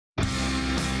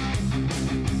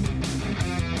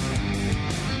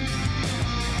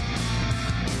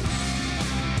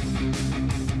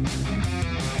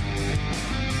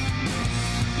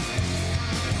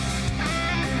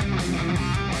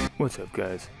What's up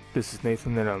guys, this is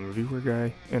Nathan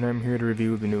ThatAlbumReviewerGuy, and I'm here to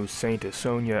review the new Saint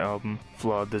Asonia album,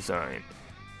 Flawed Design.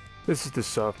 This is the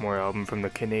sophomore album from the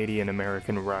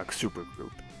Canadian-American rock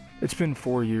supergroup. It's been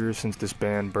 4 years since this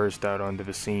band burst out onto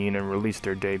the scene and released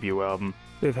their debut album.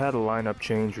 They've had a lineup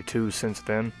change or two since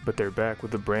then, but they're back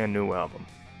with a brand new album.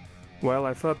 While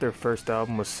I thought their first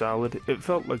album was solid, it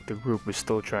felt like the group was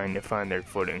still trying to find their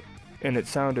footing, and it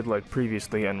sounded like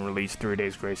previously unreleased 3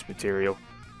 Days Grace material.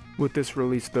 With this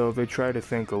release though, they try to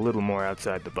think a little more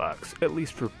outside the box, at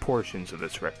least for portions of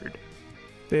this record.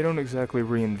 They don't exactly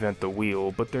reinvent the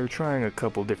wheel, but they're trying a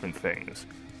couple different things.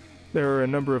 There are a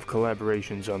number of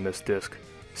collaborations on this disc.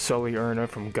 Sully Erna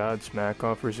from Godsmack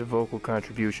offers a vocal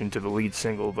contribution to the lead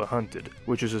single The Hunted,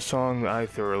 which is a song I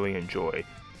thoroughly enjoy.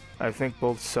 I think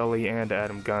both Sully and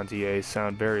Adam Gontier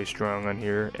sound very strong on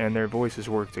here, and their voices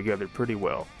work together pretty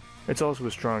well. It's also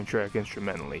a strong track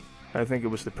instrumentally. I think it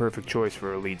was the perfect choice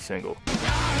for a lead single.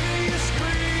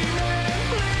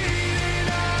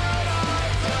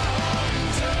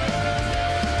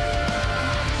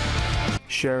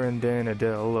 Sharon Dan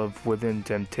Adele of Within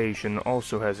Temptation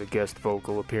also has a guest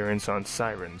vocal appearance on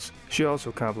Sirens. She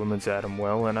also compliments Adam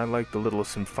well, and I like the little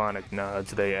symphonic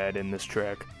nods they add in this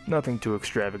track. Nothing too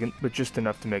extravagant, but just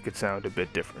enough to make it sound a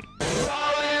bit different.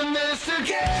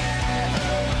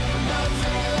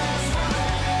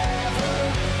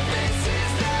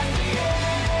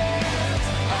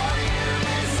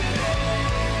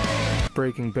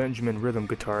 Breaking Benjamin rhythm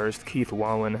guitarist Keith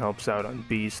Wallen helps out on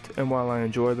Beast, and while I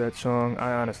enjoy that song,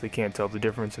 I honestly can't tell the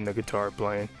difference in the guitar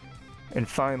playing. And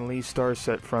finally,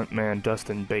 Starset frontman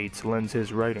Dustin Bates lends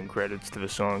his writing credits to the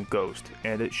song Ghost,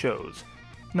 and it shows.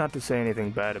 Not to say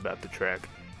anything bad about the track,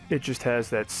 it just has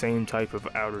that same type of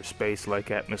outer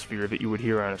space-like atmosphere that you would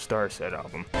hear on a Starset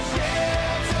album.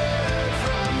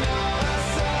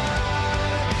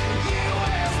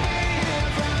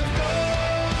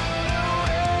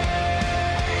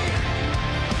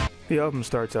 The album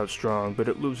starts out strong, but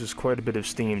it loses quite a bit of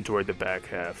steam toward the back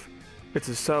half. It's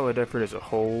a solid effort as a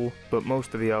whole, but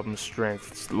most of the album's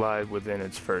strengths lie within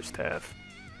its first half.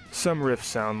 Some riffs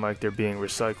sound like they're being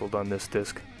recycled on this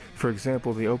disc. For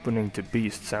example, the opening to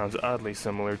Beast sounds oddly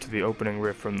similar to the opening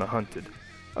riff from The Hunted.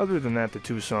 Other than that, the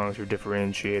two songs are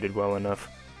differentiated well enough.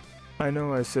 I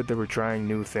know I said they were trying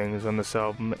new things on this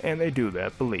album, and they do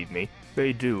that, believe me.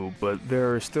 They do, but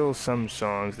there are still some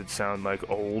songs that sound like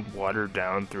old,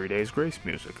 watered-down 3 Days Grace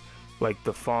music, like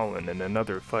The Fallen and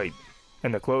Another Fight,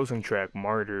 and the closing track,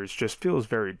 Martyrs, just feels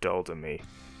very dull to me.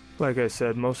 Like I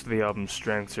said, most of the album's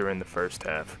strengths are in the first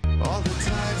half. All the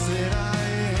times that I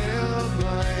held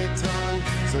my tongue,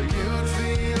 so you'd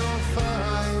feel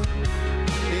fine.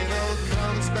 It all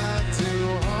comes back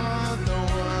to haunt the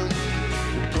one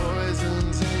who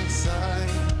poisons inside.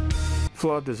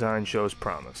 Flawed Design shows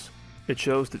promise. It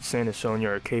shows that Saint Asonia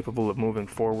are capable of moving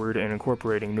forward and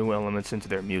incorporating new elements into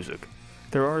their music.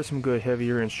 There are some good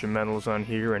heavier instrumentals on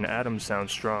here, and Adam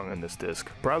sounds strong on this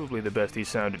disc, probably the best he's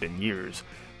sounded in years,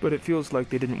 but it feels like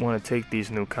they didn't want to take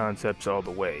these new concepts all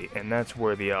the way, and that's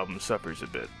where the album suffers a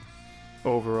bit.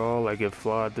 Overall, I give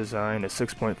Flawed Design a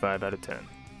 6.5 out of 10.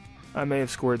 I may have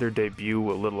scored their debut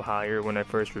a little higher when I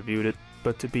first reviewed it,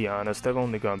 but to be honest, I've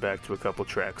only gone back to a couple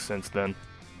tracks since then.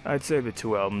 I'd say the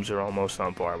two albums are almost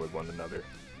on par with one another.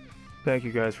 Thank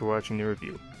you guys for watching the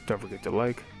review. Don't forget to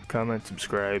like, comment,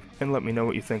 subscribe, and let me know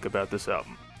what you think about this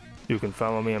album. You can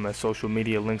follow me on my social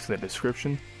media links in the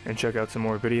description, and check out some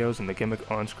more videos and the gimmick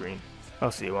on screen.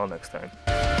 I'll see you all next time.